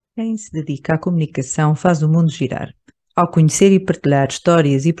Quem se dedica à comunicação faz o mundo girar. Ao conhecer e partilhar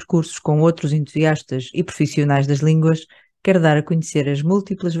histórias e percursos com outros entusiastas e profissionais das línguas, quer dar a conhecer as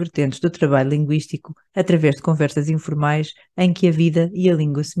múltiplas vertentes do trabalho linguístico através de conversas informais em que a vida e a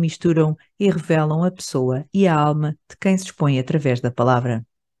língua se misturam e revelam a pessoa e a alma de quem se expõe através da palavra.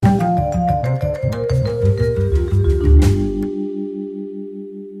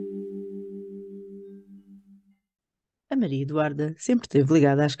 A Maria Eduarda sempre esteve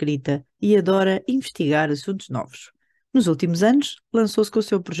ligada à escrita e adora investigar assuntos novos. Nos últimos anos, lançou-se com o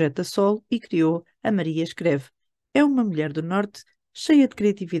seu projeto a solo e criou a Maria Escreve. É uma mulher do norte, cheia de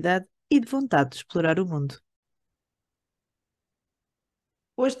criatividade e de vontade de explorar o mundo.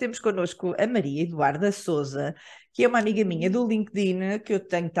 Hoje temos connosco a Maria Eduarda Sousa, que é uma amiga minha do LinkedIn, que eu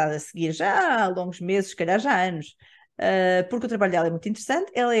tenho estado a seguir já há longos meses, se calhar já há anos, porque o trabalho dela é muito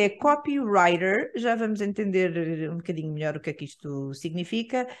interessante. Ela é copywriter, já vamos entender um bocadinho melhor o que é que isto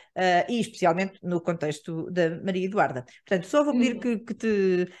significa, e especialmente no contexto da Maria Eduarda. Portanto, só vou pedir que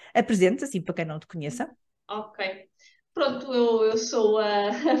te apresentes, assim, para quem não te conheça. Ok. Pronto, eu sou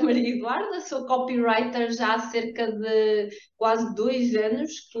a Maria Eduarda, sou copywriter já há cerca de quase 2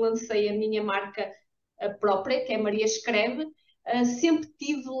 anos que lancei a minha marca própria, que é Maria Escreve. Sempre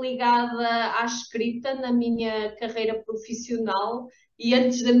estive ligada à escrita na minha carreira profissional e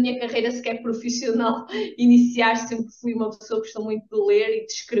antes da minha carreira sequer profissional iniciar, sempre fui uma pessoa que gostou muito de ler e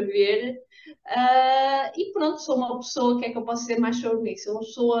de escrever. E pronto, sou uma pessoa, o que é que eu posso dizer mais sobre isso? Sou uma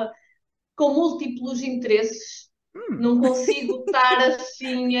pessoa com múltiplos interesses, não consigo estar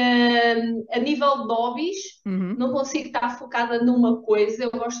assim a nível de hobbies, Uhum. não consigo estar focada numa coisa,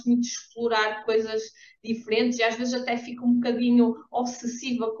 eu gosto muito de explorar coisas diferentes e às vezes até fico um bocadinho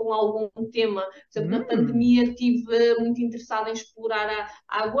obsessiva com algum tema. Por exemplo, na Hum. pandemia estive muito interessada em explorar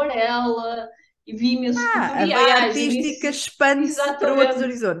a aguarela e vi imensos A veia tutoriais, artística expande-se para outros exatamente,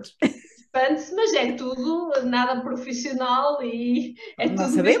 horizontes. expande-se, mas é tudo nada profissional e é Não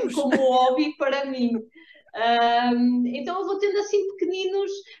tudo mesmo sabemos. como hobby para mim. Então eu vou tendo assim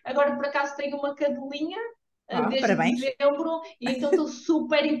pequeninos. Agora por acaso tenho uma cadelinha desde Parabéns. dezembro e então estou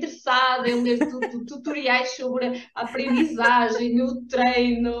super interessada em ler tutoriais sobre a aprendizagem, o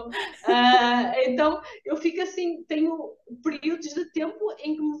treino. Então eu fico assim, tenho períodos de tempo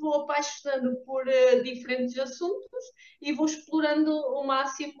em que me vou apaixonando por diferentes assuntos e vou explorando o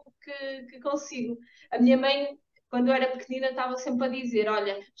máximo que consigo. A minha mãe, quando eu era pequenina, estava sempre a dizer: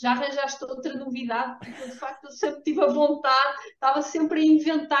 Olha, já arranjaste outra novidade, porque eu de facto eu sempre tive a vontade, estava sempre a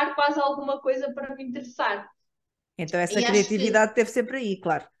inventar quase alguma coisa para me interessar. Então essa E acho que criatividade teve sempre aí,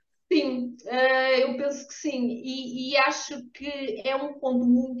 claro. sim, eu penso que sim, e acho que é um ponto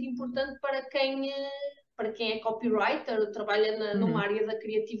muito importante para quem é copywriter, trabalha numa Uhum. área da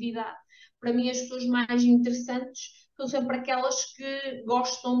criatividade. Para mim, as pessoas mais interessantes são sempre aquelas que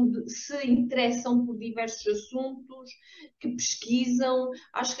gostam se interessam por diversos assuntos, que pesquisam.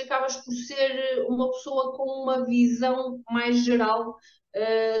 Acho que acabas por ser uma pessoa com uma visão mais geral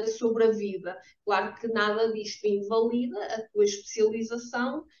sobre a vida. Claro que nada disto invalida a tua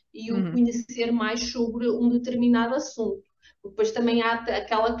especialização e o Uhum. conhecer mais sobre um determinado assunto. Depois também há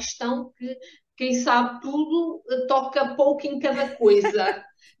aquela questão que quem sabe tudo toca pouco em cada coisa,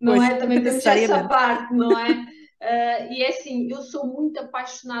 não Pois, é? Também temos essa necessariamente. parte, não é? E é assim, eu sou muito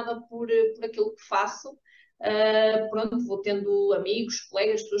apaixonada por aquilo que faço. Pronto, vou tendo amigos,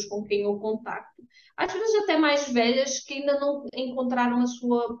 colegas, pessoas com quem eu contacto, às vezes até mais velhas que ainda não encontraram a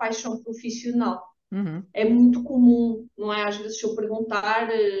sua paixão profissional. Uhum. É muito comum, não é? Às vezes, se eu perguntar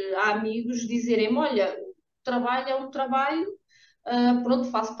a amigos, dizerem-me: Olha, o trabalho é um trabalho,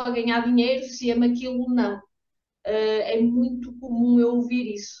 pronto, faço para ganhar dinheiro, se ama aquilo, não. É muito comum eu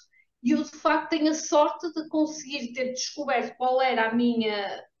ouvir isso. E eu, de facto, tenho a sorte de conseguir ter descoberto qual era a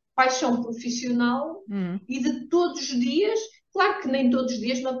minha paixão profissional Uhum. e de todos os dias. Claro que nem todos os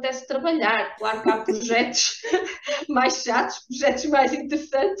dias me apetece trabalhar, claro que há projetos mais chatos, projetos mais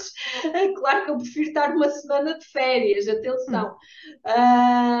interessantes. Claro que eu prefiro estar uma semana de férias, Uhum. atenção.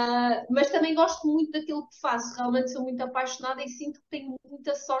 Mas também gosto muito daquilo que faço, realmente sou muito apaixonada e sinto que tenho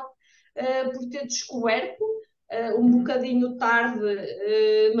muita sorte por ter descoberto. Um Uhum. bocadinho tarde,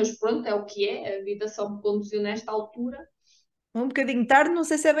 mas pronto, é o que é, a vida só me conduziu nesta altura. Um bocadinho tarde, não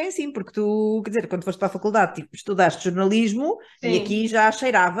sei se é bem assim, porque tu, quer dizer, quando foste para a faculdade, tipo, estudaste jornalismo e aqui Sim, já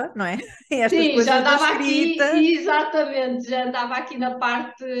cheirava, não é? Estas sim, já coisas da andava escrita. aqui, exatamente, já andava aqui na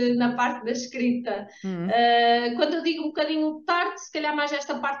parte da escrita. Uhum. Quando eu digo um bocadinho tarde, se calhar mais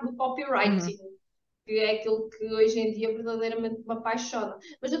esta parte do Uhum. copywriting, que é aquilo que hoje em dia verdadeiramente me apaixona.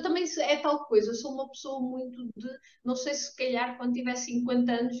 Mas eu também é tal coisa, eu sou uma pessoa muito de, não sei se calhar quando tiver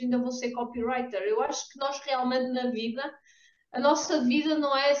 50 anos ainda vou ser copywriter. Eu acho que nós realmente na vida a nossa vida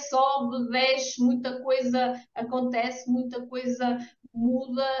não é só bebés, muita coisa acontece, muita coisa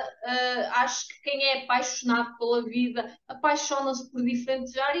muda. Acho que quem é apaixonado pela vida apaixona-se por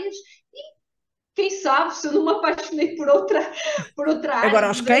diferentes áreas. Quem sabe se eu não me apaixonei por outra área, Agora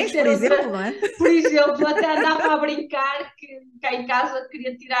aos poderá cães, por ser exemplo, outra. não é? Por exemplo, até andava a brincar que cá em casa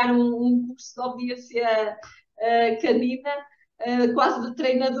queria tirar um curso de obediência canina, quase de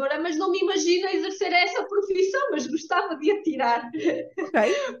treinadora, mas não me imagino a exercer essa profissão, mas gostava de a tirar.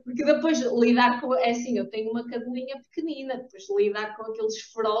 Ok, Porque depois lidar com. É assim, eu tenho uma cadelinha pequenina, depois lidar com aqueles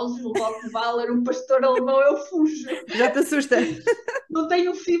ferozes, um Rottweiler, um pastor alemão, eu fujo. já te assusta. Não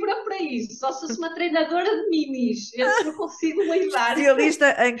tenho fibra para isso, só se fosse uma treinadora de minis, esses eu consigo lidar.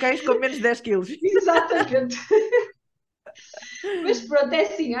 Especialista em cães com menos de 10 quilos. Exatamente. Mas pronto, é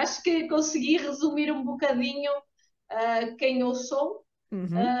assim, acho que consegui resumir um bocadinho quem eu sou. Uhum,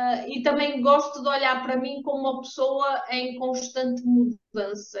 E também gosto de olhar para mim como uma pessoa em constante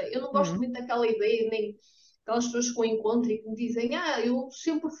mudança. Eu não gosto uhum. muito daquela ideia, nem aquelas pessoas que eu encontro e que me dizem, eu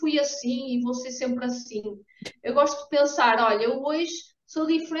sempre fui assim e vou ser sempre assim. Eu gosto de pensar, olha, eu hoje sou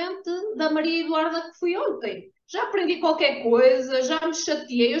diferente da Maria Eduarda que fui ontem. Já aprendi qualquer coisa, já me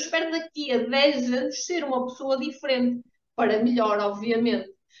chateei. Eu espero daqui a 10 anos ser uma pessoa diferente, para melhor, obviamente.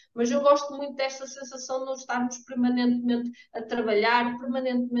 Mas eu gosto muito desta sensação de nós estarmos permanentemente a trabalhar,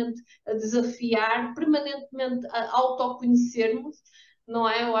 permanentemente a desafiar, permanentemente a autoconhecermos, não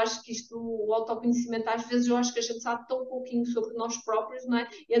é? Eu acho que isto, o autoconhecimento, às vezes eu acho que a gente sabe tão pouquinho sobre nós próprios, não é?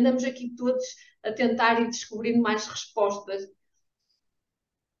 E andamos aqui todos a tentar e descobrindo mais respostas.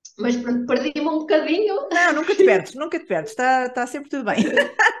 Mas pronto, perdi-me um bocadinho. Não, nunca te perdes, nunca te perdes, está sempre tudo bem,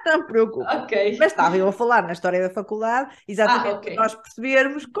 não te preocupes. Ok. Mas estava eu a falar na história da faculdade, exatamente Ok. para nós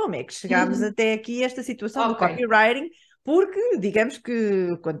percebermos como é que chegámos até aqui a esta situação do Ok. copywriting, porque digamos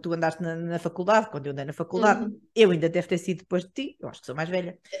que quando tu andaste na faculdade, quando eu andei na faculdade, Uhum. eu ainda deve ter sido depois de ti, eu acho que sou mais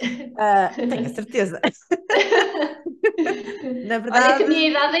velha, tenho a certeza. Na Olha que a verdade, minha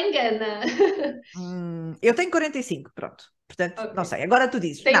idade engana. eu tenho 45, pronto. Portanto, não Ok. sei, agora tu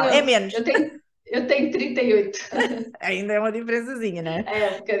dizes, não, é Tenho, menos, eu tenho, eu tenho 38. ainda é uma diferençazinha, não é?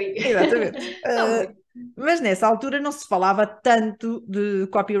 É um bocadinho. Exatamente. Não muito. Mas nessa altura não se falava tanto de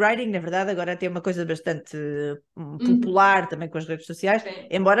copywriting, na verdade, agora tem uma coisa bastante Uhum. popular também com as redes sociais, Sim,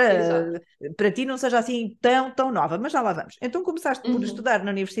 embora exato. para ti não seja assim tão nova, mas já lá vamos. Então começaste por Uhum. estudar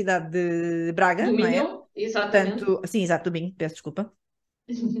na Universidade de Braga, Do não é? Minho, exatamente. Portanto, sim, exato, domingo, peço desculpa.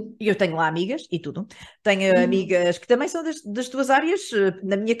 E eu tenho lá amigas e tudo. Tenho Uhum. amigas que também são das tuas áreas,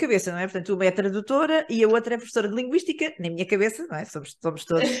 na minha cabeça, não é? Portanto, uma é tradutora e a outra é professora de linguística, na minha cabeça, não é? Somos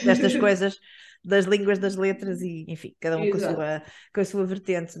todos destas coisas, das línguas, das letras e, enfim, cada um Exato. com a sua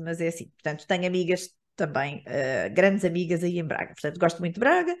vertente, mas é assim. Portanto, tenho amigas também, grandes amigas aí em Braga. Portanto, gosto muito de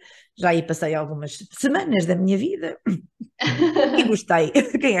Braga, já aí passei algumas semanas da minha vida e gostei.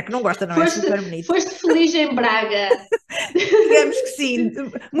 Quem é que não gosta, não é? Foste, Super bonito. foste feliz em Braga. Digamos que sim,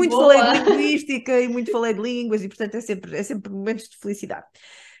 muito falei de Boa. linguística e muito falei de línguas e, portanto, é sempre momentos de felicidade.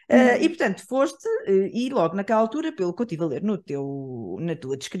 E, Uhum. portanto, foste, e logo naquela altura, pelo que eu estive a ler na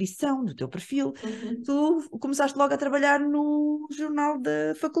tua descrição, no teu perfil, Uhum. tu começaste logo a trabalhar no jornal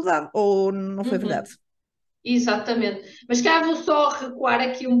da faculdade, ou não foi verdade? Uhum. Exatamente. Mas cá vou só recuar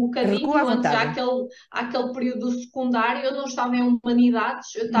aqui um Recua à bocadinho, antes vontade. àquele período secundário, eu não estava em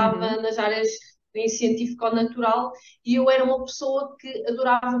humanidades, eu estava Uhum, nas áreas em científico-natural e eu era uma pessoa que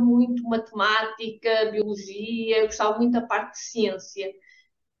adorava muito matemática, biologia, eu gostava muito da parte de ciência.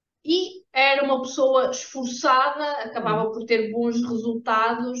 E era uma pessoa esforçada, uhum. acabava por ter bons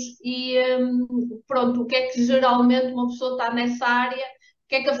resultados e pronto, o que é que geralmente uma pessoa está nessa área, o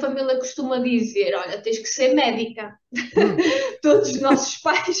que é que a família costuma dizer? Olha, tens que ser médica. Hum, Todos os nossos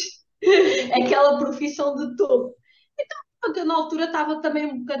pais, aquela profissão de topo. Pronto, eu na altura estava também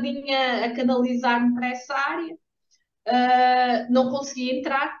um bocadinho a canalizar-me para essa área, não conseguia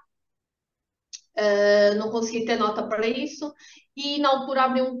entrar, não consegui ter nota para isso, e na altura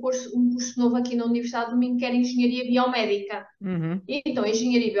abri um curso novo aqui na Universidade do Minho, que era Engenharia Biomédica. uhum, E, então,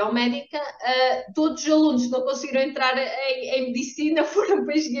 Engenharia Biomédica, todos os alunos que não conseguiram entrar em Medicina foram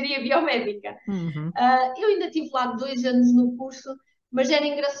para Engenharia Biomédica. uhum. Eu ainda tive lá 2 anos no curso, mas era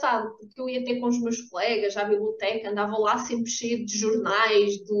engraçado, porque eu ia ter com os meus colegas à biblioteca, andava lá sempre cheia de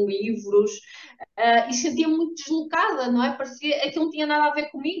jornais, de livros, e sentia-me muito deslocada, não é? Parecia que não tinha nada a ver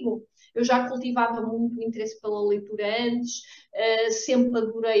comigo. Eu já cultivava muito o interesse pela leitura antes, sempre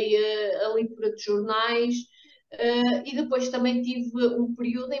adorei a leitura de jornais, e depois também tive um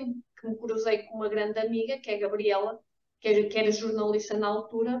período em que me cruzei com uma grande amiga, que é a Gabriela, que era jornalista na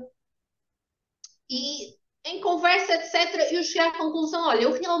altura, e em conversa, etc., eu cheguei à conclusão, olha,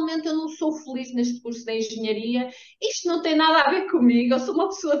 eu não sou feliz neste curso de engenharia, isto não tem nada a ver comigo, eu sou uma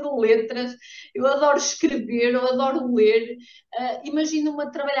pessoa de letras, eu adoro escrever, eu adoro ler, imagino-me a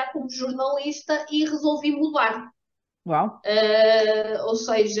trabalhar como jornalista e resolvi mudar. Uau! Ou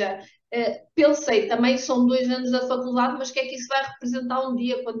seja, pensei, também são 2 anos da faculdade, mas o que é que isso vai representar um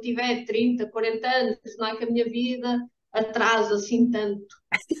dia, quando tiver 30, 40 anos, não é que a minha vida atrasa assim tanto.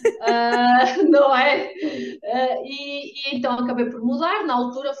 Não é? E então acabei por mudar. Na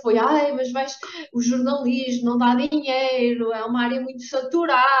altura foi, ai, mas vais, o jornalismo não dá dinheiro, é uma área muito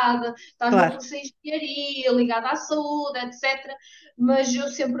saturada, estás no Claro, curso de engenharia, ligada à saúde, etc. Mas eu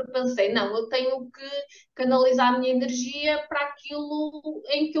sempre pensei, não, eu tenho que canalizar a minha energia para aquilo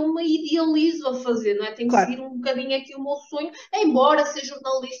em que eu me idealizo a fazer, não é? Tenho que seguir claro. um bocadinho aqui o meu sonho, embora ser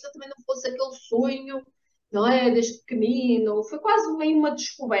jornalista também não fosse aquele sonho, não é? Desde pequenino, foi quase meio uma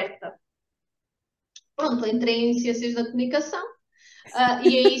descoberta. Pronto, entrei em ciências da comunicação,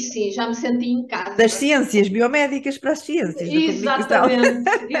 e aí sim, já me senti em Das casa. ciências biomédicas para as ciências da comunicação.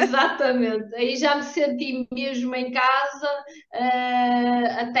 Exatamente, exatamente. Aí já me senti mesmo em casa,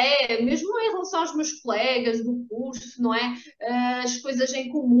 até mesmo em relação aos meus colegas do curso, não é? As coisas em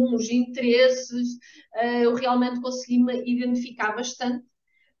comum, os interesses, eu realmente consegui me identificar bastante.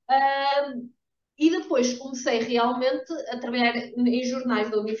 E depois comecei realmente a trabalhar em jornais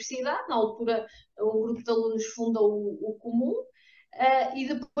da universidade, na altura um grupo de alunos funda o Comum, e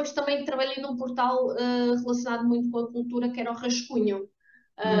depois também trabalhei num portal relacionado muito com a cultura, que era o Rascunho.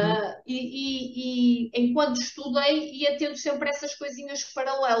 Uhum. E enquanto estudei, ia tendo sempre essas coisinhas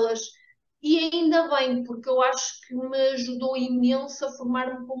paralelas. E ainda bem, porque eu acho que me ajudou imenso a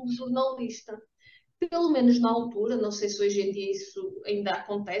formar-me como jornalista, pelo menos na altura, não sei se hoje em dia isso ainda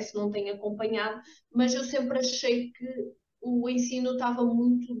acontece, não tenho acompanhado, mas eu sempre achei que o ensino estava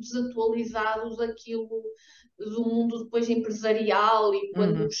muito desatualizado daquilo do mundo depois empresarial e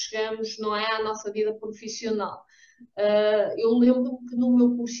quando Uhum. chegamos, não é, à nossa vida profissional. Eu lembro-me que no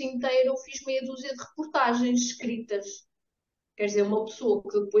meu curso inteiro eu fiz meia dúzia de reportagens escritas. Quer dizer, uma pessoa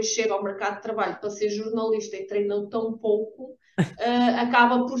que depois chega ao mercado de trabalho para ser jornalista e treinou tão pouco,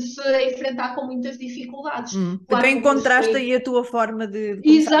 acaba por se enfrentar com muitas dificuldades. Uhum. Então Claro que depois encontraste foi aí a tua forma de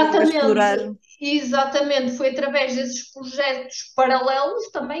começar a exatamente, explorar. exatamente, foi através desses projetos paralelos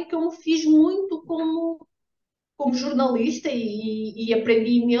também que eu me fiz muito como jornalista e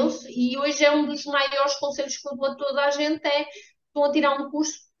aprendi imenso. E hoje é um dos maiores conselhos que eu dou a toda a gente: é estão a tirar um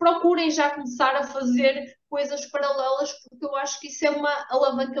curso, procurem já começar a fazer coisas paralelas, porque eu acho que isso é uma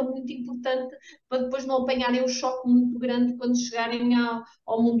alavanca muito importante para depois não apanharem um choque muito grande quando chegarem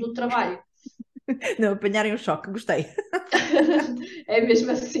ao mundo do trabalho. Não, apanharem o choque, gostei. É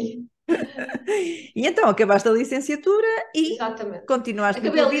mesmo assim. E então acabaste a licenciatura e Exatamente. continuaste na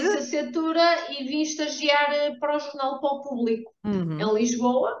Acabei tua a vida? licenciatura e vim estagiar para o jornal Para o Público, Uhum. em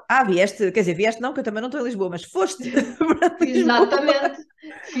Lisboa. Ah, vieste, quer dizer, vieste não, que eu também não estou em Lisboa, mas foste para Lisboa. Exatamente.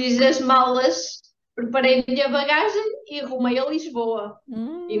 Fiz as malas, preparei a minha bagagem e rumei a Lisboa.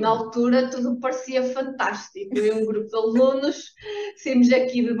 E na Hum, altura tudo parecia fantástico. Eu e um grupo de alunos saímos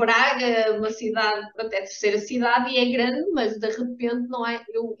aqui de Braga, uma cidade, pronto, é a terceira cidade e é grande, mas de repente, não é?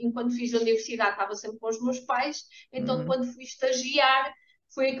 Eu, enquanto fiz a universidade, estava sempre com os meus pais, então hum. quando fui estagiar,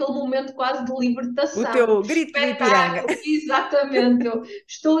 foi aquele momento quase de O libertação, teu de grito de Ipiranga. espetáculo. Exatamente. Eu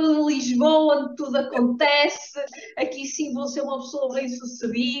estou em Lisboa, onde tudo acontece, aqui sim vou ser uma pessoa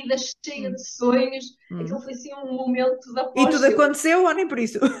bem-sucedida, cheia de Hum, sonhos. Aquilo hum. foi assim um momento de E tudo apogeu. aconteceu ou nem por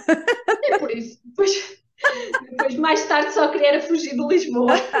isso? É por isso. Depois mais tarde, só queria era fugir de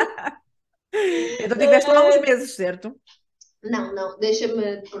Lisboa. Então tiveste lá uns Uh, meses, certo? não, não,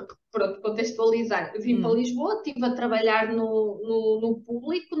 deixa-me pronto, contextualizar. Eu vim para Hum, Lisboa, estive a trabalhar no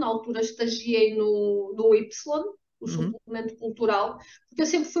público, na altura estagiei no Y, o uhum, suplemento cultural, porque eu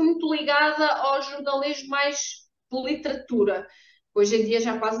sempre fui muito ligada ao jornalismo mais por literatura. Hoje em dia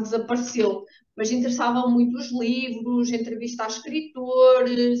já quase desapareceu, mas interessavam muito os livros, entrevistar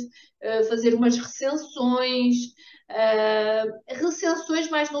escritores, fazer umas recensões, recensões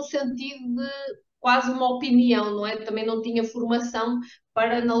mais no sentido de quase uma opinião, não é? Também não tinha formação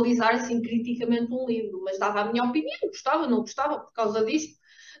para analisar assim criticamente um livro, mas dava a minha opinião, gostava, não gostava, por causa disto,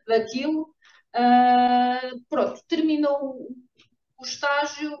 daquilo. Pronto, terminou o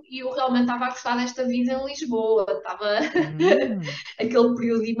estágio e eu realmente estava a gostar desta vida em Lisboa, estava hum, aquele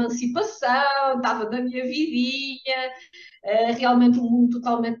período de emancipação, estava na minha vidinha, realmente um mundo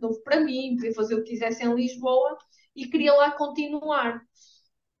totalmente novo para mim, podia fazer o que quisesse em Lisboa e queria lá continuar.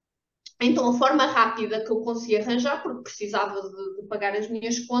 Então, a forma rápida que eu consegui arranjar, porque precisava de pagar as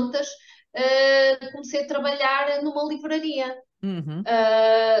minhas contas, comecei a trabalhar numa livraria. Uhum.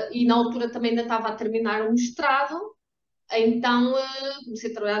 E na altura também ainda estava a terminar o mestrado, então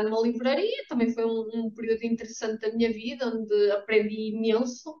comecei a trabalhar numa livraria, também foi um período interessante da minha vida, onde aprendi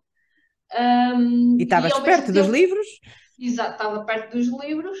imenso. E E estavas ao mesmo perto dos tempo, livros? exato, estava perto dos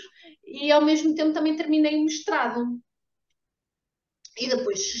livros, e ao mesmo tempo também terminei o mestrado. E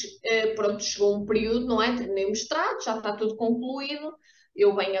depois, pronto, chegou um período, não é? Terminei o mestrado, já está tudo concluído.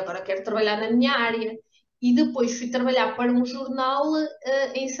 Eu bem, agora quero trabalhar na minha área. E depois fui trabalhar para um jornal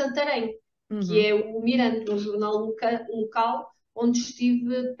em Santarém, que Uhum. é o Mirante, um jornal local, onde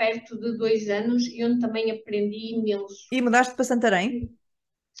estive perto de 2 anos e onde também aprendi imenso. E mudaste para Santarém?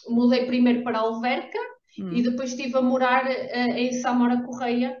 Mudei primeiro para Alverca e Hum. depois estive a morar em Samora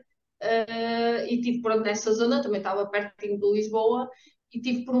Correia e estive pronto, nessa zona, também estava pertinho de Lisboa e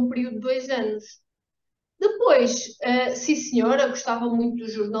tive por um período de 2 anos. Depois, sim senhora, gostava muito do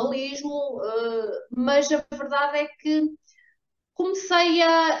jornalismo, mas a verdade é que comecei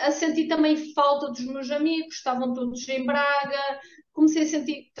a sentir também falta dos meus amigos, estavam todos em Braga, comecei a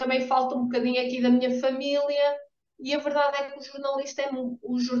sentir também falta um bocadinho aqui da minha família, e a verdade é que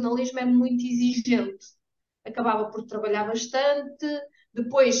o jornalismo é muito exigente. Acabava por trabalhar bastante,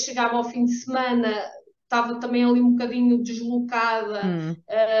 depois chegava ao fim de semana, estava também ali um bocadinho deslocada, Hum.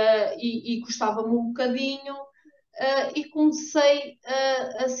 e gostava-me um bocadinho. E comecei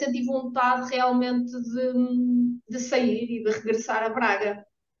a sentir vontade realmente de sair e de regressar a Braga.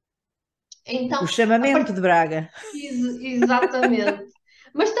 O Então, a chamamento part... de Braga. exatamente.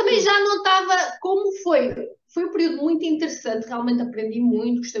 Mas também já não estava como foi. Foi um período muito interessante, realmente aprendi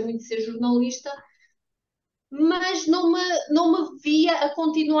muito, gostei muito de ser jornalista, mas não me via a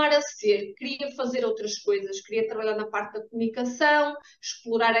continuar a ser. Queria fazer outras coisas, queria trabalhar na parte da comunicação,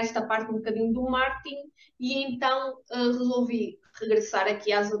 explorar esta parte um bocadinho do marketing, e então resolvi regressar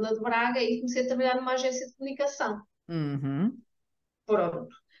aqui à zona de Braga e comecei a trabalhar numa agência de comunicação. Uhum.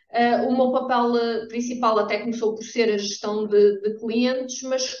 Pronto. O meu papel principal até começou por ser a gestão de clientes,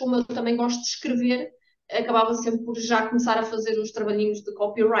 mas como eu também gosto de escrever, acabava sempre por já começar a fazer os trabalhinhos de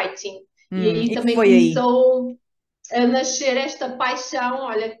copywriting. E aí E que também foi aí? começou a nascer esta paixão,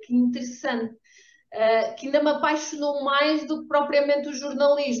 olha que interessante, que ainda me apaixonou mais do que propriamente o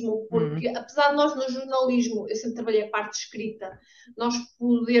jornalismo, porque Hum. apesar de nós no jornalismo, eu sempre trabalhei a parte escrita, nós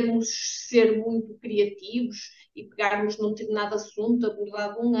podermos ser muito criativos e pegarmos num determinado assunto,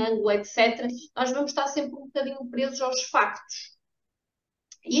 abordar de um ângulo, etc., nós vamos estar sempre um bocadinho presos aos factos.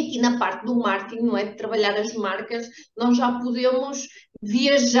 E aqui na parte do marketing, não é? De trabalhar as marcas, nós já podemos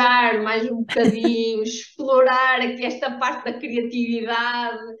viajar mais um bocadinho, explorar aqui esta parte da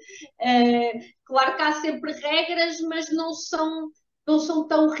criatividade. Claro que há sempre regras, mas não são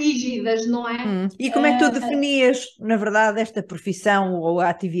tão rígidas, não é? E como é que tu definias, na verdade, esta profissão ou a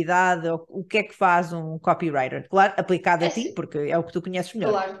atividade, ou o que é que faz um copywriter? Claro, aplicado É a ti, assim, porque é o que tu conheces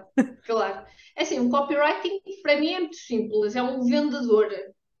melhor. claro, claro. É assim, um copywriting para mim é muito simples, é um vendedor.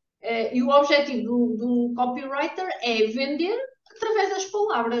 E o objetivo do copywriter é vender através das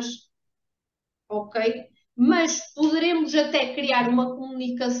palavras. Ok? Mas poderemos até criar uma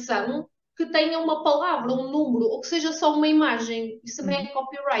comunicação que tenha uma palavra, um número, ou que seja só uma imagem. Isso também é Uhum.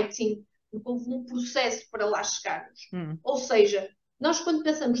 copywriting, porque houve um processo para lá chegarmos. Hum. Ou seja, nós quando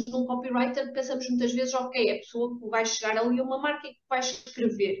pensamos num copywriter, pensamos muitas vezes, ok, é a pessoa que vai chegar ali a uma marca e que vai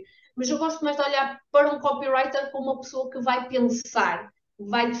escrever. Mas eu gosto mais de olhar para um copywriter como uma pessoa que vai pensar,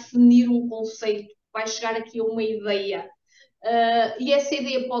 vai definir um conceito, vai chegar aqui a uma ideia. E essa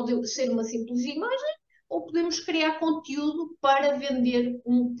ideia pode ser uma simples imagem ou podemos criar conteúdo para vender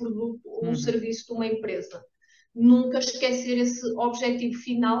um produto ou um Uhum. serviço de uma empresa. Nunca esquecer esse objetivo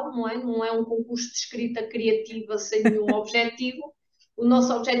final, não é? Não é um concurso de escrita criativa sem nenhum objetivo. O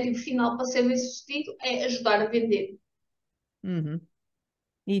nosso objetivo final para ser bem sucedido é ajudar a vender. Uhum.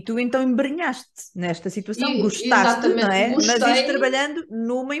 E tu então embrenhaste nesta situação, gostaste, não Exatamente, é? Mas isto gostei. trabalhando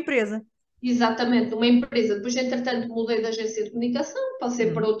numa empresa. Exatamente, uma empresa. Depois, entretanto, mudei de agência de comunicação,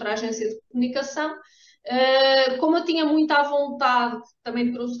 passei para Uhum. outra agência de comunicação. Como eu tinha muita vontade,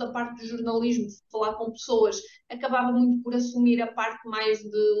 também trouxe da parte do jornalismo, de falar com pessoas, acabava muito por assumir a parte mais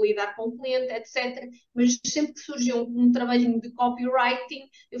de lidar com o cliente, etc. Mas sempre que surgia um trabalhinho de copywriting,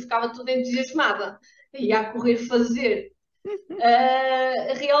 eu ficava toda entusiasmada, ia a correr fazer.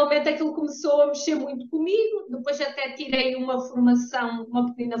 Realmente aquilo começou a mexer muito comigo. Depois até tirei uma formação, uma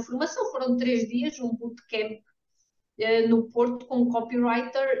pequena formação, foram 3 dias, um bootcamp no Porto com um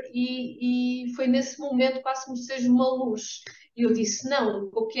copywriter e foi nesse momento quase como seja uma luz. E eu disse, não,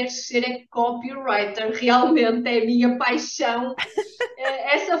 o que eu quero ser é copywriter, realmente é a minha paixão.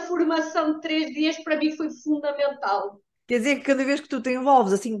 Essa formação de 3 dias para mim foi fundamental. Quer dizer que cada vez que tu te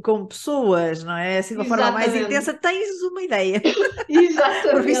envolves assim com pessoas, não é? Assim de uma forma mais Exatamente, intensa, tens uma ideia exatamente,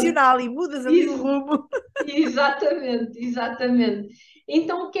 profissional e mudas ali o ex- rumo. exatamente, exatamente.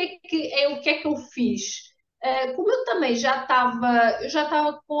 Então o que é que eu fiz? Como eu também já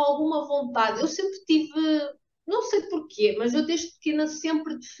estava com alguma vontade, eu sempre tive, não sei porquê, mas eu desde pequena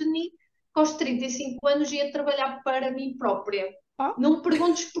sempre defini que aos 35 anos ia trabalhar para mim própria. Oh, Não me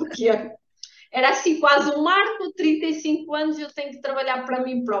perguntes porquê. Era assim quase um marco, 35 anos eu tenho que trabalhar para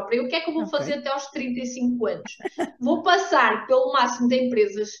mim própria. E o que é que eu vou ok. fazer até aos 35 anos? Vou passar pelo máximo de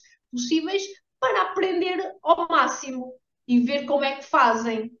empresas possíveis para aprender ao máximo e ver como é que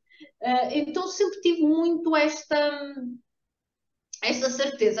fazem. Então sempre tive muito esta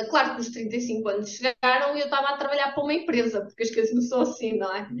certeza. Claro que os 35 anos chegaram e eu estava a trabalhar para uma empresa, porque as coisas não são assim,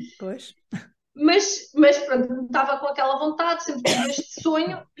 não é? Pois. Mas pronto, estava com aquela vontade, sempre tive este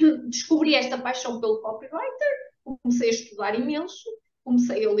sonho, descobri esta paixão pelo copywriter, comecei a estudar imenso,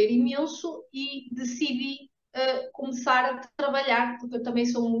 comecei a ler imenso e decidi começar a trabalhar, porque eu também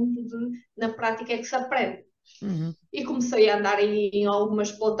sou muito na prática é que se aprende. Uhum. E comecei a andar em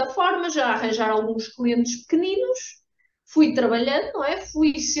algumas plataformas, a arranjar alguns clientes pequeninos, fui trabalhando, não é?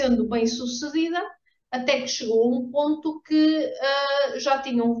 Fui sendo bem sucedida, até que chegou a um ponto que já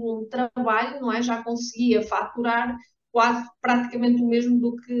tinha um volume de trabalho, não é? Já conseguia faturar quase praticamente o mesmo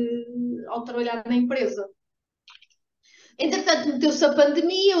do que ao trabalhar na empresa. Entretanto, meteu-se a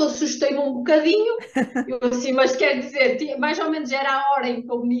pandemia, eu assustei-me um bocadinho, eu assim, mas quer dizer, mais ou menos era a hora em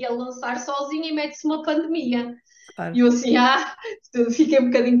que eu me ia lançar sozinha e mete-se uma pandemia. E Claro. eu assim, fiquei um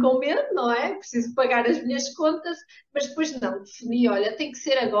bocadinho com medo, não é? Preciso pagar as minhas contas, mas depois não, defini, olha, tem que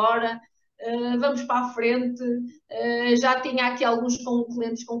ser agora, vamos para a frente, já tinha aqui alguns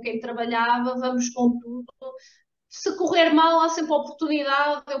clientes com quem trabalhava, vamos com tudo. Se correr mal, há sempre a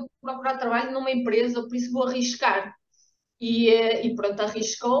oportunidade de eu procurar trabalho numa empresa, por isso vou arriscar. E pronto,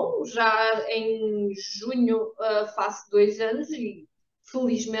 arriscou, já em junho faço 2 anos e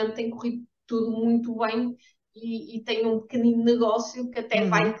felizmente tem corrido tudo muito bem e tenho um pequenino negócio que até Uhum.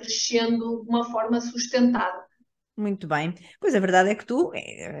 vai crescendo de uma forma sustentada. Muito bem. Pois a verdade é que tu,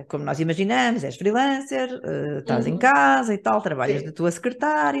 como nós imaginamos, és freelancer, estás em Uhum, casa e tal, trabalhas da sim. tua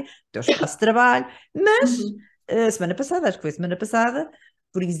secretária, do teu espaço de trabalho, mas Uhum, semana passada, acho que foi semana passada,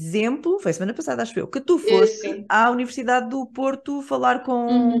 por exemplo, foi semana passada, acho eu, que tu foste sim. à Universidade do Porto falar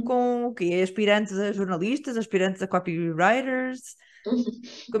Uhum, com o quê? Aspirantes a jornalistas, aspirantes a copywriters. uhum.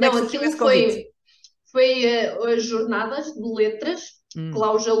 Como é que Não, surgiu aquilo esse convite? foi as jornadas de letras que Hum,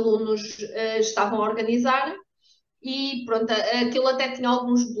 lá os alunos estavam a organizar. E pronto, aquilo até tinha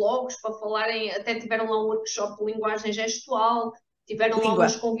alguns blogs para falarem, até tiveram lá um workshop de linguagem gestual, tiveram lá umas língua,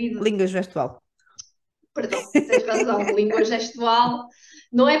 convidadas, língua gestual. perdão, tens razão, de língua gestual.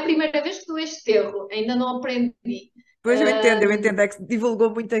 Não é a primeira vez que dou este erro, ainda não aprendi. Pois eu entendo, é que se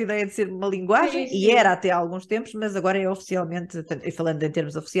divulgou muito a ideia de ser uma linguagem, Sim, e era sim, até há alguns tempos, mas agora é oficialmente, e falando em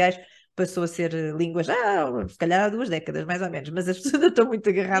termos oficiais, passou a ser língua já, se calhar há 2 décadas, mais ou menos, mas as pessoas ainda estão muito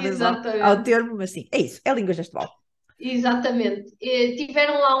agarradas ao exatamente. termo, mas sim, é isso, é língua gestual. Exatamente.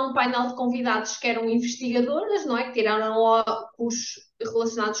 Tiveram lá um painel de convidados que eram investigadoras, não é? Que tiraram lá cursos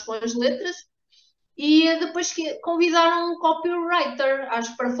relacionados com as letras. E depois convidaram um copywriter,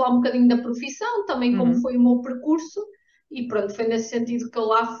 acho, para falar um bocadinho da profissão, também como Uhum, foi o meu percurso, e pronto, foi nesse sentido que eu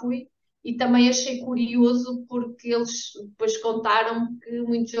lá fui. E também achei curioso porque eles depois contaram que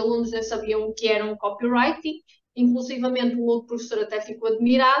muitos alunos nem sabiam o que era um copywriting, inclusivamente um outro professor até ficou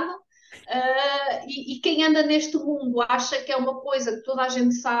admirado. E quem anda neste mundo acha que é uma coisa que toda a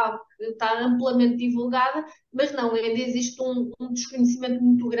gente sabe, que está amplamente divulgada, mas não, ainda existe um desconhecimento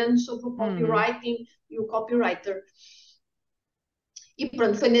muito grande sobre o uhum, copywriting e o copywriter. E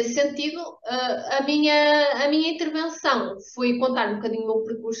pronto, foi nesse sentido. A minha intervenção foi contar um bocadinho o meu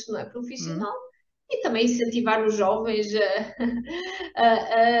percurso, não é, uhum, profissional e também incentivar os jovens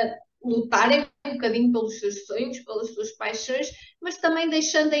a lutarem um bocadinho pelos seus sonhos, pelas suas paixões, mas também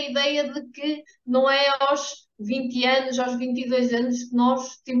deixando a ideia de que não é aos 20 anos, aos 22 anos que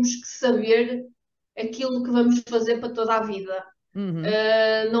nós temos que saber aquilo que vamos fazer para toda a vida. uhum,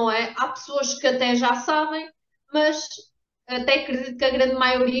 Não é? Há pessoas que até já sabem, mas até acredito que a grande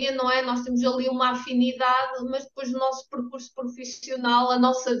maioria, não é? Nós temos ali uma afinidade, mas depois o nosso percurso profissional, a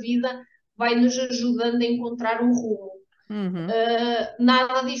nossa vida, vai nos ajudando a encontrar um rumo. uhum,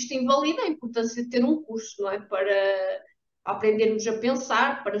 Nada disto invalida a importância de ter um curso, não é? Para aprendermos a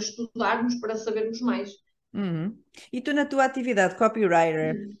pensar, para estudarmos, para sabermos mais. uhum. E tu na tua atividade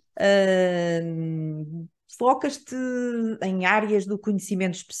copywriter, focas-te em áreas do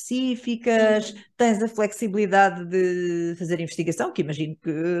conhecimento específicas, tens a flexibilidade de fazer investigação, que imagino que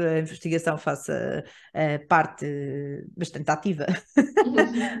a investigação faça parte bastante ativa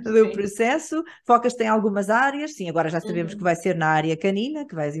do Sim. processo, focas-te em algumas áreas, sim, agora já sabemos que vai ser na área canina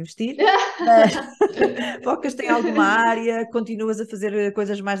que vais investir, mas focas-te em alguma área, continuas a fazer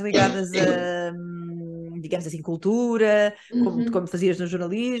coisas mais ligadas a, digamos assim, cultura, como fazias no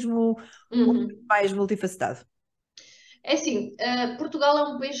jornalismo, ou mais multifacetado? É assim, Portugal é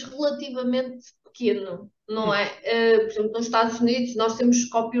um país relativamente pequeno, não Hum, é? Por exemplo, nos Estados Unidos nós temos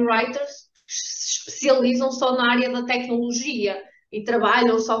copywriters que se especializam só na área da tecnologia e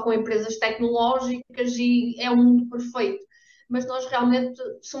trabalham só com empresas tecnológicas e é um mundo perfeito. Mas nós realmente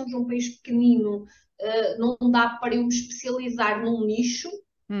somos um país pequenino, não dá para eu me especializar num nicho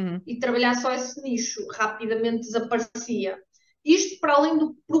uhum, e trabalhar só esse nicho, rapidamente desaparecia. Isto para além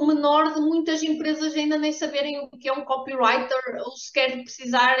do pormenor de muitas empresas ainda nem saberem o que é um copywriter ou sequer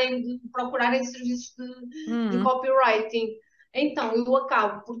precisarem de procurarem serviços de uhum, copywriting. Então, eu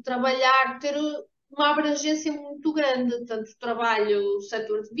acabo por trabalhar, ter uma abrangência muito grande, tanto trabalho o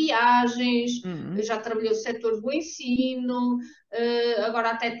setor de viagens, uhum. já trabalhei o setor do ensino,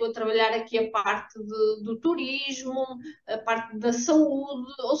 agora até estou a trabalhar aqui a parte do turismo, a parte da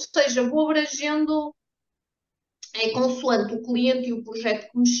saúde, ou seja, vou abrangendo consoante o cliente e o projeto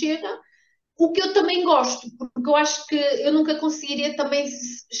que me chega, o que eu também gosto, porque eu acho que eu nunca conseguiria também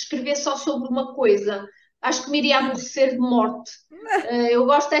escrever só sobre uma coisa. Acho que me iria aborrecer de morte. Eu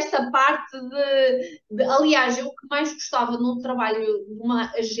gosto desta parte aliás, eu o que mais gostava num trabalho de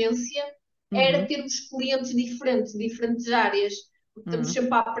uma agência era Uhum, termos clientes diferentes, diferentes áreas, porque estamos uhum,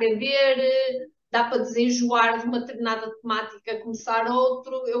 sempre a aprender, dá para desenjoar de uma determinada temática, começar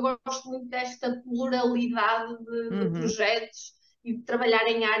outro. Eu gosto muito desta pluralidade de uhum. projetos e de trabalhar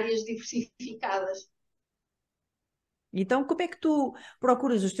em áreas diversificadas. Então, como é que tu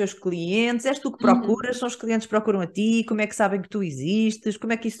procuras os teus clientes? És tu que Uhum, procuras? São os clientes que procuram a ti? Como é que sabem que tu existes?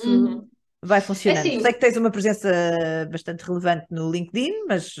 Como é que isso uhum. vai É funcionando? Sei assim, que tens uma presença bastante relevante no LinkedIn,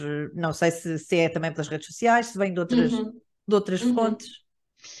 mas não sei se é também pelas redes sociais, se vem uhum, de outras uhum. fontes.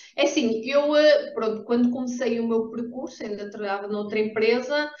 É assim, eu, pronto, quando comecei o meu percurso, ainda trabalhava noutra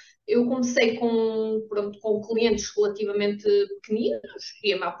empresa, eu comecei pronto, com clientes relativamente pequeninos,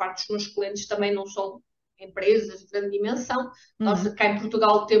 e a maior parte dos meus clientes também não são empresas de grande dimensão. Nós Uhum, cá em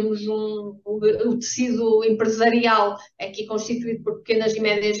Portugal temos o tecido empresarial aqui constituído por pequenas e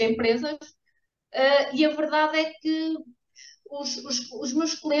médias empresas, e a verdade é que os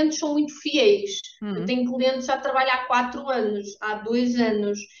meus clientes são muito fiéis. Eu uhum, tenho clientes a trabalhar há 4 anos, há 2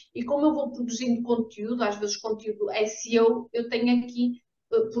 anos, e como eu vou produzindo conteúdo, às vezes conteúdo SEO, eu tenho aqui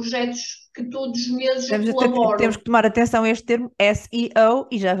projetos que todos os meses eu Temos colaboro. que tomar atenção a este termo SEO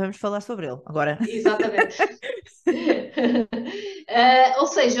e já vamos falar sobre ele. Agora. Exatamente. Ou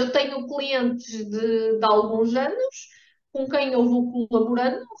seja, eu tenho clientes de alguns anos com quem eu vou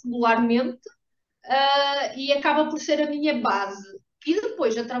colaborando regularmente, e acaba por ser a minha base. E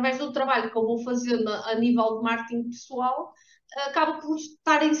depois, através do trabalho que eu vou fazendo a nível de marketing pessoal, acaba por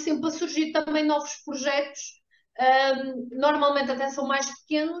estarem sempre a surgir também novos projetos, normalmente até são mais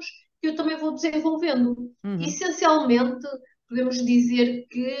pequenos, que eu também vou desenvolvendo. Uhum. Essencialmente, podemos dizer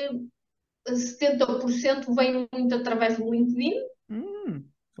que 70% vem muito através do LinkedIn, Hum,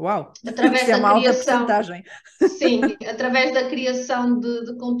 uau! através Isso é da uma alta criação. percentagem. Sim, através da criação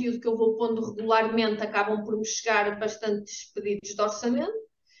de conteúdo que eu vou pondo regularmente, acabam por me chegar bastantes pedidos de orçamento.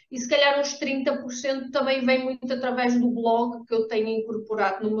 E se calhar uns 30% também vem muito através do blog que eu tenho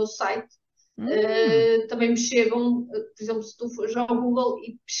incorporado no meu site. Hum, Também me chegam, por exemplo, se tu fores ao Google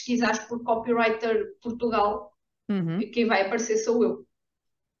e pesquisares por Copywriter Portugal, uhum. quem vai aparecer sou eu.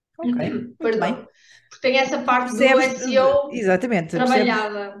 Ok, muito bem. Perdão. Porque tem essa Tu parte do percebes, SEO exatamente,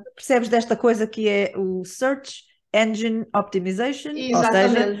 trabalhada. percebes desta coisa que é o Search Engine Optimization, ou seja,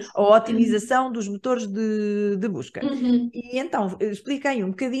 Exatamente. a otimização dos motores de busca. Uhum, E então expliquei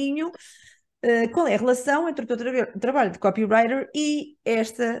um bocadinho qual é a relação entre o teu trabalho de copywriter e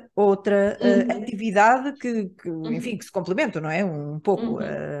esta outra uhum, atividade enfim, uhum, que se complementam, não é? Um pouco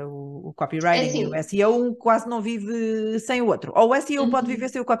uhum. o É copywriting e o assim, SEO, um quase não vive sem o outro. Ou o SEO pode viver uhum.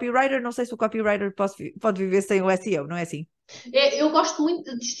 sem o copywriter, não sei se o copywriter pode viver sem o SEO, não é assim? Eu gosto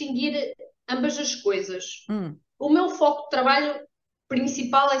muito de distinguir ambas as coisas. Hum, O meu foco de trabalho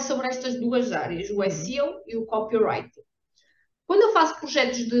principal é sobre estas duas áreas, o uhum, SEO e o copywriting. Quando eu faço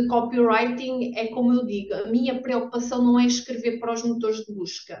projetos de copywriting, é como eu digo, a minha preocupação não é escrever para os motores de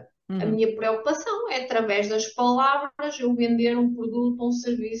busca. A uhum, minha preocupação é, através das palavras, eu vender um produto ou um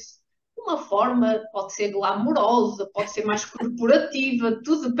serviço de uma forma, pode ser glamourosa, pode ser mais corporativa,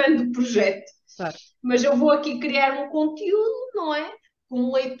 tudo depende do projeto. Claro. Mas eu vou aqui criar um conteúdo, não é? Que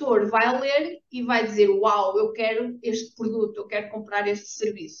um leitor vai ler e vai dizer: Uau, eu quero este produto, eu quero comprar este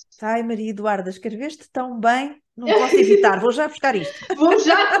serviço. Ai, Maria Eduarda, escreveste tão bem, não posso evitar, vou já buscar isto. Vou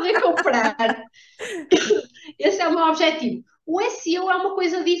já correr comprar. Esse é o meu objetivo. O SEO é uma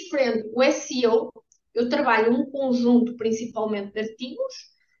coisa diferente. O SEO, eu trabalho um conjunto principalmente de artigos,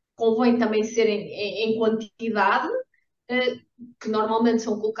 convém também serem em quantidade, que normalmente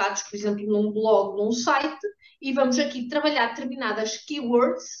são colocados, por exemplo, num blog, num site, e vamos aqui trabalhar determinadas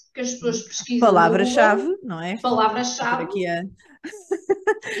keywords que as pessoas pesquisam no Palavra-chave, Google, não é? Fazer palavras-chave, aqui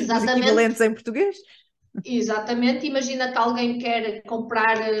os exatamente. equivalentes em português. Exatamente, imagina que alguém quer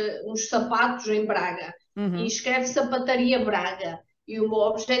comprar uns sapatos em Braga e Uhum, escreve sapataria Braga. E o meu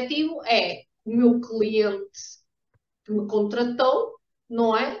objetivo é o meu cliente que me contratou,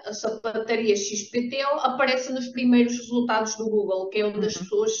 não é? A sapataria XPTO apareça nos primeiros resultados do Google, que é onde as uhum,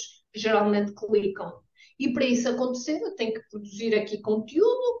 pessoas geralmente clicam. E para isso acontecer, eu tenho que produzir aqui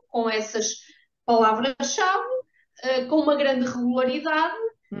conteúdo com essas palavras-chave, com uma grande regularidade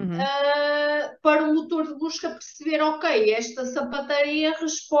uhum, para o motor de busca perceber, ok, esta sapataria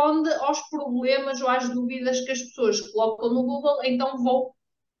responde aos problemas ou às dúvidas que as pessoas colocam no Google, então vou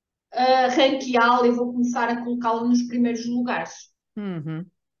ranqueá-la e vou começar a colocá-la nos primeiros lugares.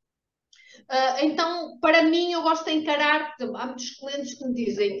 uhum, Então, para mim, eu gosto de encarar, por exemplo, há muitos clientes que me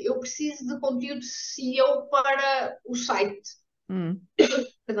dizem, eu preciso de conteúdo SEO para o site, uhum,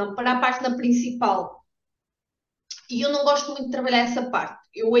 perdão, para a página principal. E eu não gosto muito de trabalhar essa parte.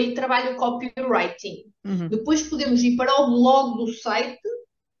 Eu aí trabalho copywriting. uhum, Depois podemos ir para o blog do site,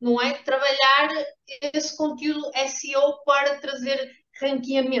 não é? Trabalhar esse conteúdo SEO para trazer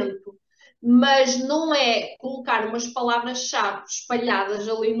ranqueamento. Mas não é colocar umas palavras-chave espalhadas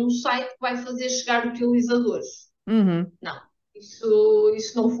ali num site que vai fazer chegar utilizadores. uhum, Não,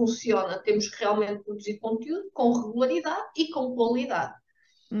 isso não funciona. Temos que realmente produzir conteúdo com regularidade e com qualidade.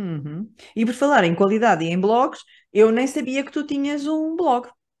 uhum. E por falar em qualidade e em blogs, eu nem sabia que tu tinhas um blog.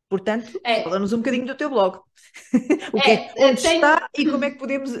 Portanto, É, fala-nos um bocadinho do teu blog. O que é, é, onde tenho, está e como é que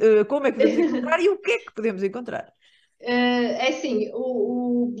podemos encontrar e o que é que podemos encontrar? É assim,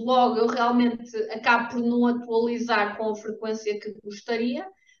 o blog eu realmente acabo por não atualizar com a frequência que gostaria,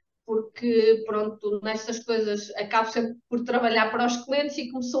 porque pronto, nestas coisas acabo sempre por trabalhar para os clientes e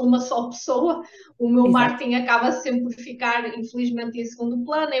como sou uma só pessoa, o meu Exato. marketing acaba sempre por ficar, infelizmente, em segundo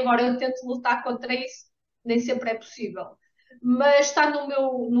plano, embora eu tente lutar contra isso, nem sempre é possível. Mas está no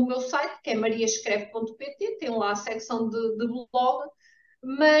meu site, que é mariaescreve.pt, tem lá a secção de blog,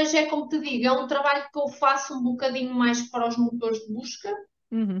 mas é como te digo, é um trabalho que eu faço um bocadinho mais para os motores de busca,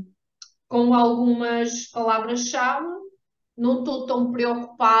 Uhum, com algumas palavras-chave. Não estou tão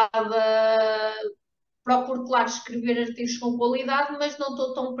preocupada, procuro, claro, escrever artigos com qualidade, mas não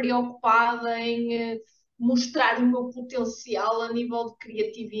estou tão preocupada em mostrar o meu potencial a nível de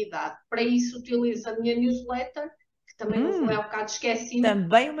criatividade. Para isso, utilizo a minha newsletter, que também não falei há hum, bocado, esqueci-me,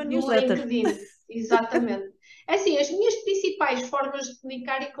 também uma do newsletter. LinkedIn. Exatamente. É assim, as minhas principais formas de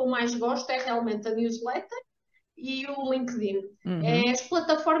comunicar e que eu mais gosto é realmente a newsletter e o LinkedIn. É Uhum, as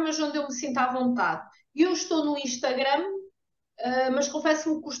plataformas onde eu me sinto à vontade. Eu estou no Instagram, mas confesso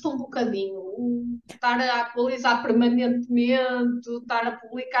que me custa um bocadinho estar a atualizar permanentemente, estar a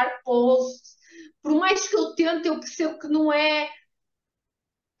publicar posts. Por mais que eu tente, eu percebo que não é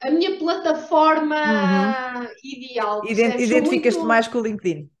a minha plataforma uhum. ideal, percebes? Sou Identificas-te muito. mais com o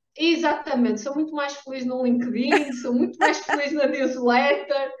LinkedIn. Exatamente, sou muito mais feliz no LinkedIn, sou muito mais feliz na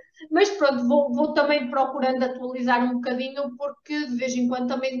newsletter, mas pronto, vou também procurando atualizar um bocadinho, porque de vez em quando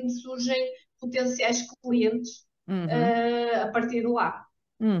também me surgem potenciais clientes Uhum, a partir de lá.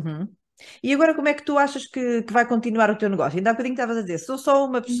 uhum. E agora como é que tu achas que vai continuar o teu negócio? Ainda há bocadinho estavas a dizer, sou só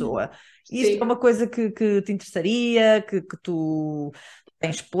uma pessoa. Isto é uma Sim. coisa que te interessaria, que tu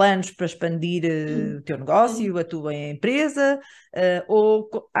tens planos para expandir o teu negócio, a tua empresa, ou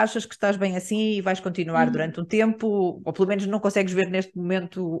achas que estás bem assim e vais continuar durante um tempo, ou pelo menos não consegues ver neste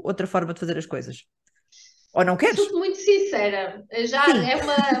momento outra forma de fazer as coisas? Ou não queres? Sou-te muito sincera, já Sim. é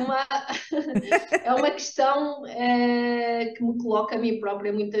é uma questão que me coloca a mim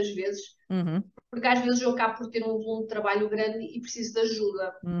própria muitas vezes, Uhum, porque às vezes eu acabo por ter um volume de trabalho grande e preciso de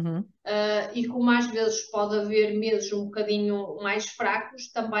ajuda. uhum, E como às vezes pode haver meses um bocadinho mais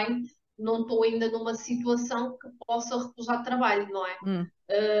fracos, também não estou ainda numa situação que possa recusar trabalho, não é? uhum,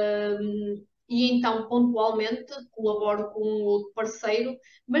 E então, pontualmente, colaboro com um outro parceiro,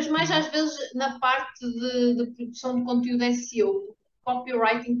 mas mais uhum, às vezes na parte de produção de conteúdo SEO.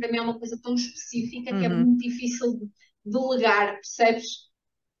 Copywriting para mim é uma coisa tão específica que é uhum. muito difícil de delegar, percebes?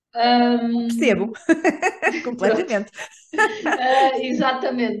 Percebo, Pronto. completamente.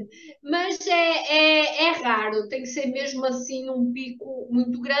 Exatamente. Mas é raro, tem que ser mesmo assim um pico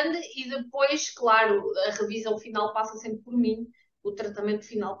muito grande e depois, claro, a revisão final passa sempre por mim, o tratamento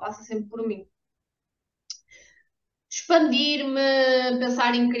final passa sempre por mim. Expandir-me,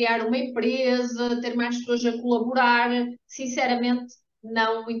 pensar em criar uma empresa, ter mais pessoas a colaborar, sinceramente,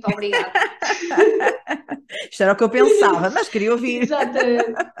 não, muito obrigada. Isto era o que eu pensava, mas queria ouvir.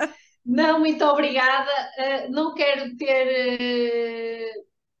 Exatamente. Não, muito obrigada. Não quero ter.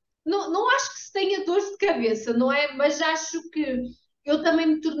 Não acho que se tenha dores de cabeça, não é? Mas acho que eu também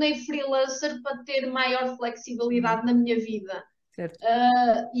me tornei freelancer para ter maior flexibilidade na minha vida. Certo.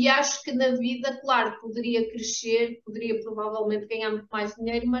 E acho que na vida, claro, poderia crescer, poderia provavelmente ganhar muito mais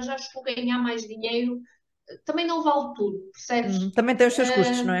dinheiro, mas acho que o ganhar mais dinheiro também não vale tudo, percebes? Também tem os seus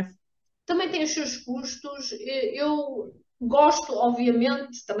custos, não é? Também tem os seus custos. Eu gosto,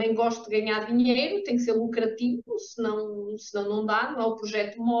 obviamente, também gosto de ganhar dinheiro, tem que ser lucrativo, senão não dá, não é? O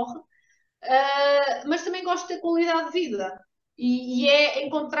projeto morre. Mas também gosto de ter qualidade de vida. E é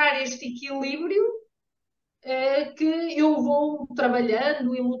encontrar este equilíbrio que eu vou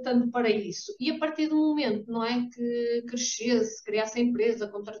trabalhando e lutando para isso. E a partir do momento, não é, que crescesse, criasse a empresa,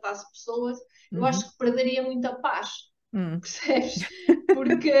 contratasse pessoas, eu Uhum. acho que perderia muita paz, Hum. percebes?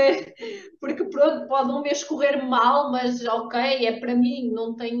 Porque, porque pronto, pode um mês correr mal, mas ok, é para mim,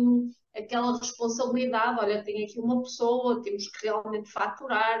 não tenho aquela responsabilidade, olha, tenho aqui uma pessoa, temos que realmente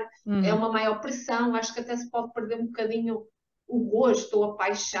faturar, é Uhum. uma maior pressão, acho que até se pode perder um bocadinho o gosto ou a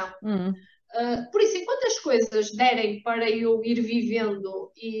paixão. Uhum. Por isso, enquanto as coisas derem para eu ir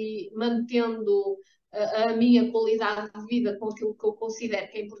vivendo e mantendo a minha qualidade de vida com aquilo que eu considero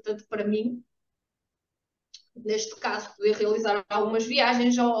que é importante para mim, neste caso, poder realizar algumas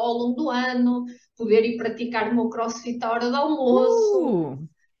viagens ao longo do ano, poder ir praticar o meu crossfit à hora do almoço,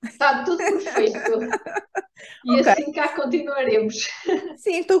 Uh, está tudo perfeito. E ok. assim cá continuaremos.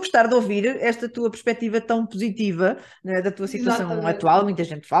 Sim, estou a gostar de ouvir esta tua perspectiva tão positiva, né, da tua situação Exatamente. atual. Muita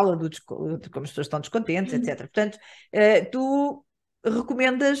gente fala de como as pessoas estão descontentes, etc. Portanto, tu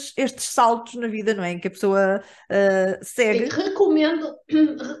recomendas estes saltos na vida, não é? Em que a pessoa Sim, segue. recomendo,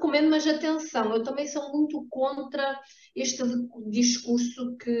 mas atenção, eu também sou muito contra este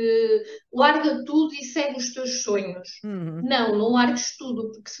discurso que larga tudo e segue os teus sonhos. Uhum. Não largues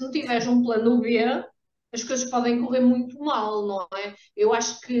tudo, porque se não tiveres um plano B, as coisas podem correr muito mal, não é? Eu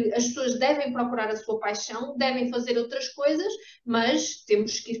acho que as pessoas devem procurar a sua paixão, devem fazer outras coisas, mas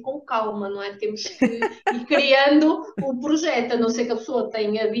temos que ir com calma, não é? Temos que ir criando o projeto, a não ser que a pessoa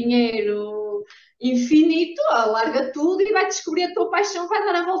tenha dinheiro infinito, larga tudo e vai descobrir a tua paixão, vai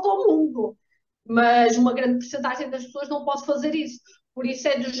dar a volta ao mundo. Mas uma grande porcentagem das pessoas não pode fazer isso. Por isso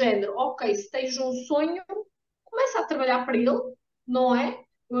é do género, ok, se tens um sonho, começa a trabalhar para ele, não é?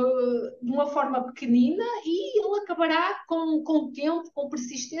 De uma forma pequenina e ele acabará com o tempo, com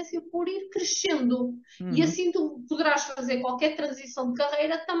persistência, por ir crescendo. E Uhum. assim tu poderás fazer qualquer transição de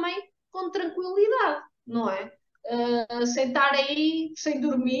carreira também com tranquilidade, não é? Sem estar aí, sem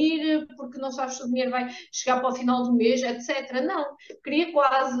dormir, porque não sabes se o dinheiro vai chegar para o final do mês, etc. Não, queria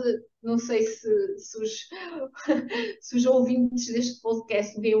quase, não sei se os ouvintes deste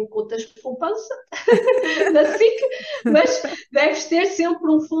podcast veem o Contas Poupança na SIC, mas deves ter sempre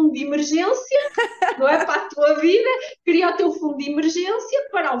um fundo de emergência, não é? Para a tua vida, cria o teu fundo de emergência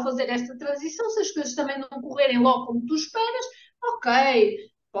para ao fazer esta transição, se as coisas também não correrem logo como tu esperas,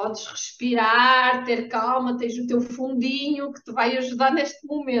 ok, podes respirar, ter calma, tens o teu fundinho que te vai ajudar neste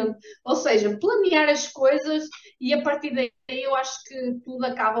momento. Ou seja, planear as coisas e a partir daí eu acho que tudo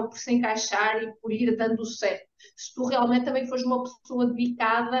acaba por se encaixar e por ir dando certo. Se tu realmente também fores uma pessoa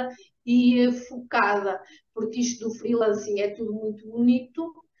dedicada e focada, porque isto do freelancing é tudo muito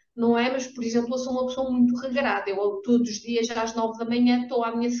bonito, não é? Mas, por exemplo, eu sou uma pessoa muito regrada. Eu todos os dias às 9 da manhã estou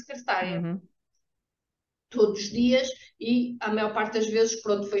à minha secretária Uhum. todos os dias e a maior parte das vezes,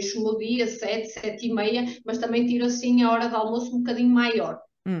 pronto, fecho o meu dia, 7, 7:30, mas também tiro assim a hora de almoço um bocadinho maior.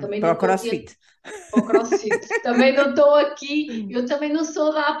 Também Para não o estou aqui CrossFit. para o CrossFit. Também não estou aqui, eu também não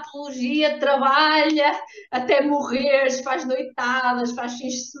sou da apologia, trabalha até morrer, faz noitadas, faz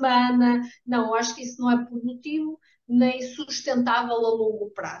fins de semana. Não, acho que isso não é produtivo nem sustentável a longo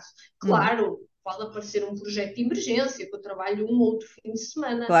prazo. Uhum. Claro, pode aparecer um projeto de emergência, que eu trabalho um ou outro fim de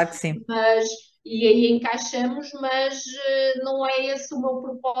semana, Claro que sim. mas e aí encaixamos, mas não é esse o meu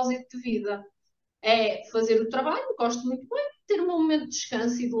propósito de vida. É fazer o trabalho, gosto muito bem, ter um momento de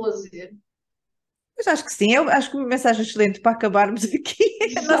descanso e de lazer. Mas acho que sim, eu acho que uma mensagem excelente para acabarmos aqui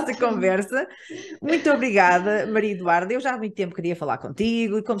a nossa Exatamente. conversa. Muito obrigada, Maria Eduarda. Eu já há muito tempo queria falar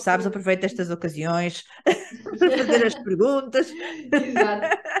contigo e, como sabes, aproveito estas ocasiões para fazer as perguntas.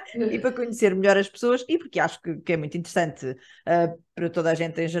 Exato. e para conhecer melhor as pessoas e porque acho que é muito interessante para toda a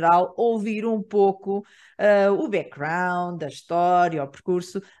gente em geral ouvir um pouco o background, a história, o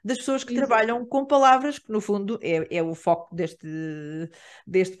percurso das pessoas que Exato. trabalham com palavras, que no fundo é o foco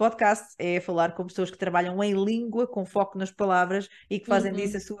deste podcast, é falar com pessoas que trabalham em língua, com foco nas palavras e que fazem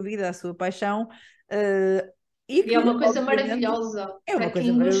disso a Uhum. sua vida, a sua paixão. E E é que, uma coisa obviamente, maravilhosa. é uma Para coisa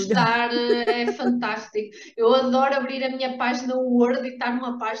quem maravilhosa. gostar, é fantástico. Eu adoro abrir a minha página Word e estar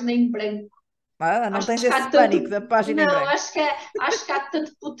numa página em branco. Não Acho tens que há esse pânico tanto. da página em Não, branco. acho que há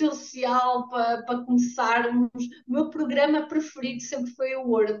tanto potencial para começarmos. O meu programa preferido sempre foi o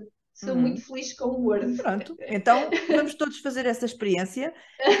Word. Sou muito Uhum. feliz com o Word. Pronto, então vamos todos fazer essa experiência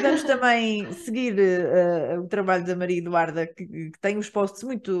e vamos também seguir o trabalho da Maria Eduarda, que tem uns posts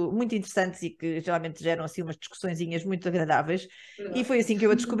muito, muito interessantes e que geralmente geram assim umas discussõezinhas muito agradáveis. E foi assim que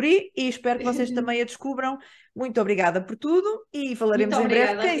eu a descobri e espero que vocês também a descubram. Muito obrigada por tudo e Muito falaremos em breve,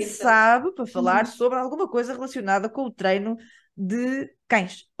 obrigada, quem Rita. sabe, para falar sobre alguma coisa relacionada com o treino de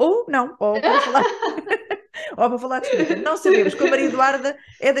cães. Ou não, ou para falar. Ou para falar de escrita. Não sabemos. Com a Maria Eduarda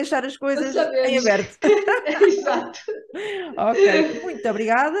é deixar as Não coisas em sabemos. aberto. Exato. Ok, muito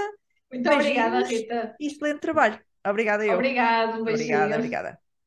obrigada, Muito obrigada, beijinhos Rita. e excelente trabalho. Obrigada eu. Obrigado, um Obrigada, beijinho. obrigada.